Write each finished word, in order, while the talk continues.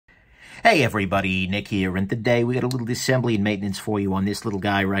Hey everybody, Nick here, and today we got a little disassembly and maintenance for you on this little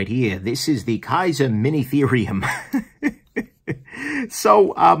guy right here. This is the Kizer Minitherium.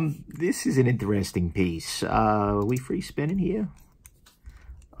 So, this is an interesting piece. Are we free spinning here?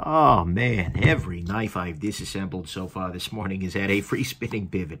 Oh man, every knife I've disassembled so far this morning has had a free spinning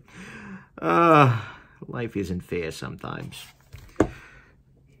pivot. Life isn't fair sometimes,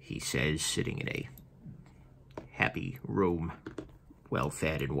 he says, sitting in a happy room, well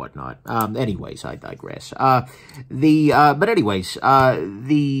fed and whatnot. Anyways, I digress. This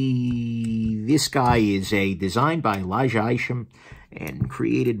guy is designed by Elijah Isham and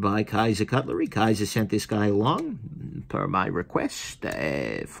created by Kizer Cutlery. Kizer sent this guy along per my request,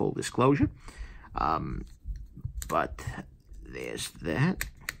 full disclosure. But there's that.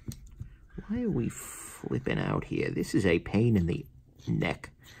 Why are we flipping out here? This is a pain in the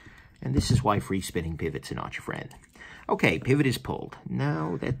neck. And this is why free spinning pivots are not your friend. Okay, pivot is pulled.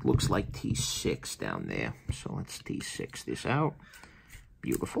 Now that looks like T6 down there. So let's T6 this out.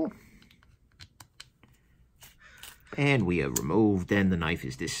 Beautiful. And we are removed, and the knife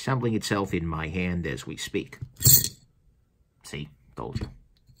is disassembling itself in my hand as we speak. See? Told you.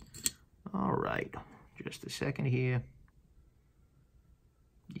 All right. Just a second here.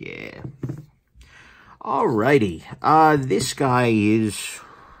 Yeah. All righty. This guy is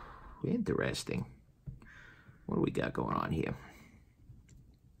interesting. What do we got going on here?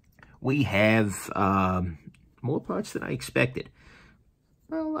 We have more parts than I expected.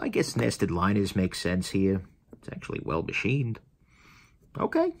 Well, I guess nested liners make sense here. It's actually well machined.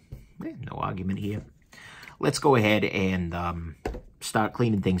 Okay, no argument here. Let's go ahead and start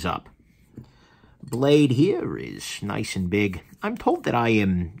cleaning things up. Blade here is nice and big. I'm told that I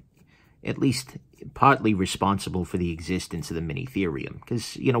am at least partly responsible for the existence of the Minitherium.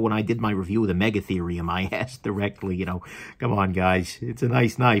 Because, you know, when I did my review of the Megatherium, I asked directly, you know, come on, guys, it's a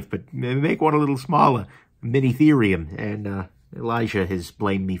nice knife, but make one a little smaller. Minitherium. And Elijah has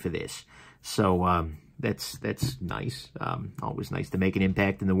blamed me for this. So, that's nice. Always nice to make an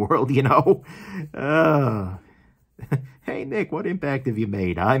impact in the world, you know. Hey, Nick, what impact have you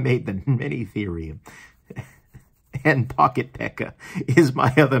made? I made the Minitherium. And Pocket Pecker is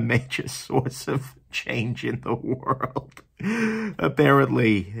my other major source of change in the world.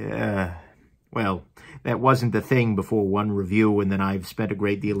 Apparently, well, that wasn't the thing before one review, and then I've spent a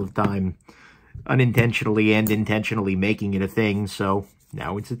great deal of time unintentionally and intentionally making it a thing, so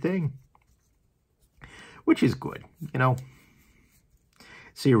now it's a thing. Which is good, you know.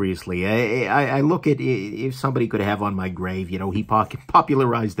 Seriously, I look at if somebody could have on my grave, you know, he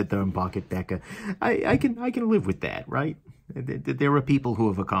popularized the term Pocket Pecker. I can live with that, right? There are people who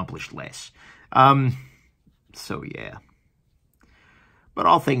have accomplished less. So yeah. But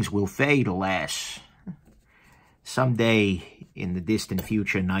all things will fade, alas. Someday in the distant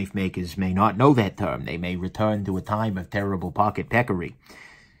future, knife makers may not know that term. They may return to a time of terrible pocket peckery.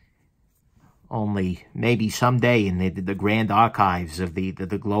 Only maybe someday in the grand archives of the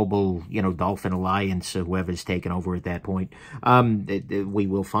global, you know, Dolphin Alliance or whoever's taken over at that point, we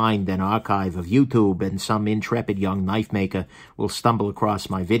will find an archive of YouTube, and some intrepid young knife maker will stumble across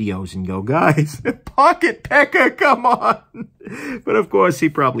my videos and go, guys, Pocket Pecker, come on. But of course, he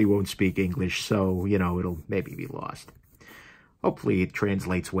probably won't speak English, so, you know, it'll maybe be lost. Hopefully it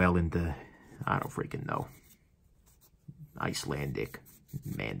translates well into, I don't freaking know, Icelandic,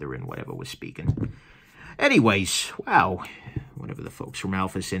 Mandarin, whatever we're speaking. Anyways, wow, whatever the folks from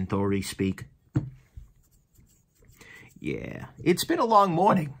Alpha Centauri speak. Yeah, it's been a long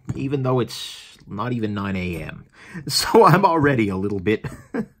morning, even though it's not even 9 a.m. So I'm already a little bit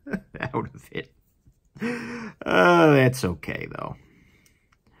out of it. That's okay, though.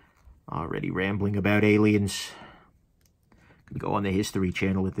 Already rambling about aliens. Go on the History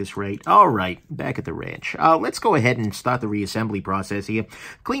Channel at this rate. All right, back at the ranch. Let's go ahead and start the reassembly process here.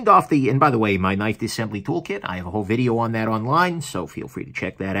 Cleaned off and by the way, my knife disassembly toolkit. I have a whole video on that online, so feel free to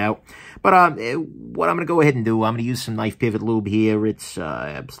check that out. But what I'm going to go ahead and do, I'm going to use some knife pivot lube here. It's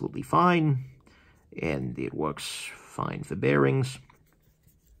absolutely fine, and it works fine for bearings.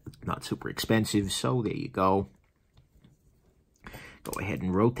 Not super expensive, so there you go. Go ahead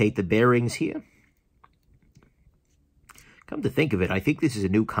and rotate the bearings here. Come to think of it, I think this is a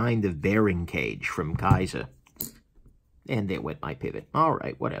new kind of bearing cage from Kizer. And there went my pivot. All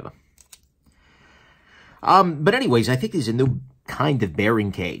right, whatever. But anyways, I think this is a new kind of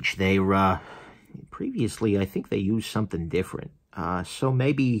bearing cage. They previously, I think they used something different. So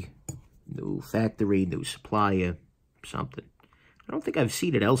maybe new factory, new supplier, something. I don't think I've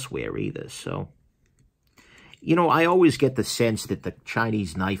seen it elsewhere either, so. You know, I always get the sense that the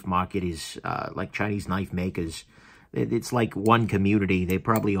Chinese knife market is, like Chinese knife makers, It's like one community. They're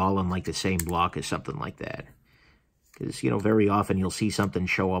probably all on like the same block or something like that. Because, you know, very often you'll see something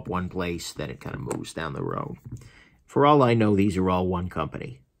show up one place, then it kind of moves down the road. For all I know, these are all one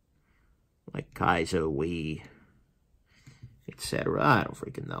company. Like Kizer, etc. I don't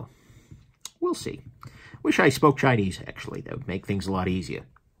freaking know. We'll see. Wish I spoke Chinese, actually. That would make things a lot easier.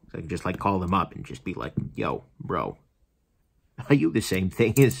 So I could just, like, call them up and just be like, yo, bro, are you the same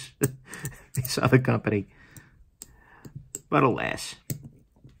thing as this other company? But alas,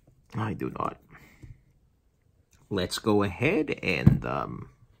 I do not. Let's go ahead and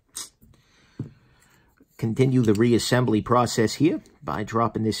continue the reassembly process here by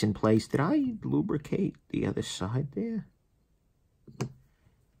dropping this in place. Did I lubricate the other side there?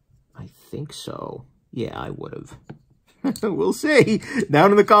 I think so. Yeah, I would have. We'll see.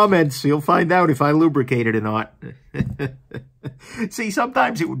 Down in the comments, you'll find out if I lubricated or not. See,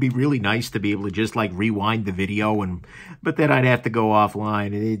 sometimes it would be really nice to be able to just, like, rewind the video, but then I'd have to go offline,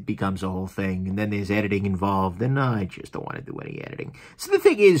 and it becomes a whole thing, and then there's editing involved, and I just don't want to do any editing. So the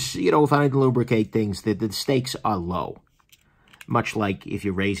thing is, you know, if I lubricate things, the stakes are low. Much like if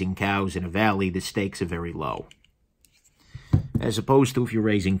you're raising cows in a valley, the stakes are very low. As opposed to if you're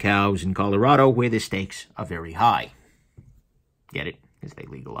raising cows in Colorado, where the stakes are very high. Get it? Because they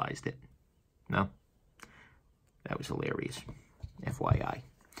legalized it. No? That was hilarious. FYI.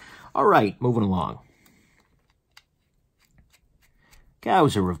 All right, moving along.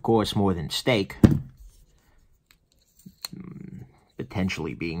 Cows are, of course, more than steak.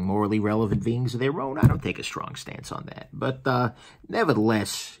 Potentially being morally relevant beings of their own. I don't take a strong stance on that. But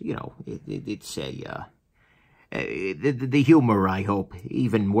nevertheless, you know, it's a... the humor, I hope.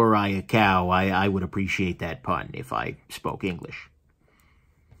 Even were I a cow, I would appreciate that pun if I spoke English.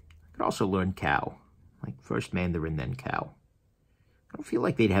 I could also learn cow. Like, first Mandarin, then cow. I don't feel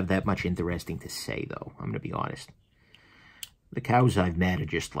like they'd have that much interesting to say, though. I'm going to be honest. The cows I've met are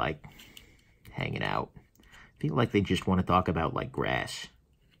just, like, hanging out. I feel like they just want to talk about, like, grass.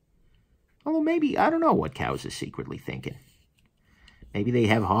 Although maybe, I don't know what cows are secretly thinking. Maybe they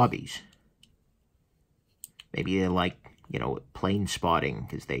have hobbies. Maybe they're like, you know, plane spotting,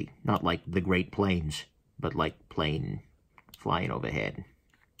 because they, not like the Great Plains, but like plane flying overhead.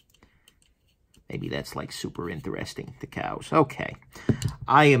 Maybe that's like super interesting to cows. Okay.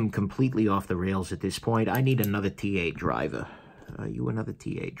 I am completely off the rails at this point. I need another TA driver. Are you another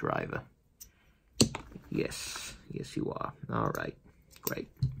TA driver? Yes. Yes, you are. All right. Great.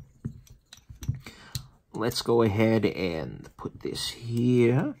 Let's go ahead and put this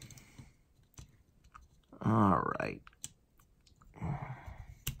here. All right.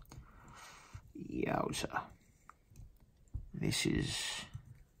 Yowza. This is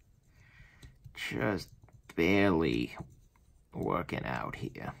just barely working out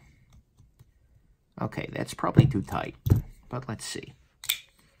here. Okay, that's probably too tight, but let's see.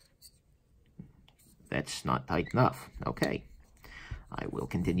 That's not tight enough. Okay. I will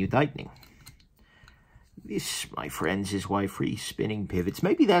continue tightening. This, my friends, is why free spinning pivots...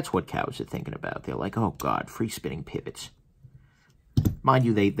 Maybe that's what cows are thinking about. They're like, oh, God, free spinning pivots. Mind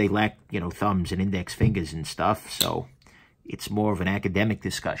you, they lack, you know, thumbs and index fingers and stuff, so it's more of an academic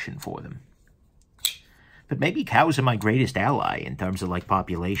discussion for them. But maybe cows are my greatest ally in terms of, like,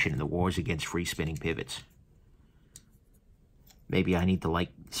 population in the wars against free spinning pivots. Maybe I need to, like,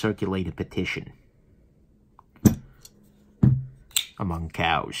 circulate a petition among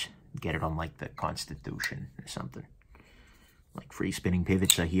cows. Get it on, like, the Constitution or something. Like, free spinning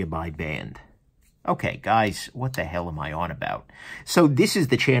pivots are hereby banned. Okay, guys, what the hell am I on about? So this is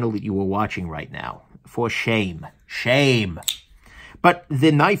the channel that you are watching right now. For shame. Shame. But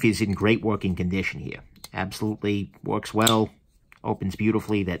the knife is in great working condition here. Absolutely works well. Opens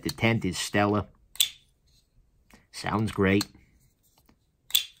beautifully. That detent is stellar. Sounds great.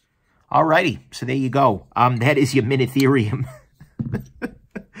 Alrighty, so there you go. That is your Minitherium.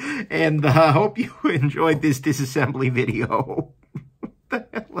 And I hope you enjoyed this disassembly video. What the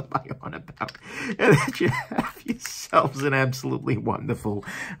hell am I on about? And that you have yourselves an absolutely wonderful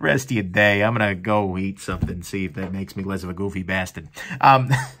rest of your day. I'm going to go eat something, see if that makes me less of a goofy bastard.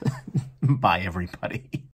 Bye, everybody.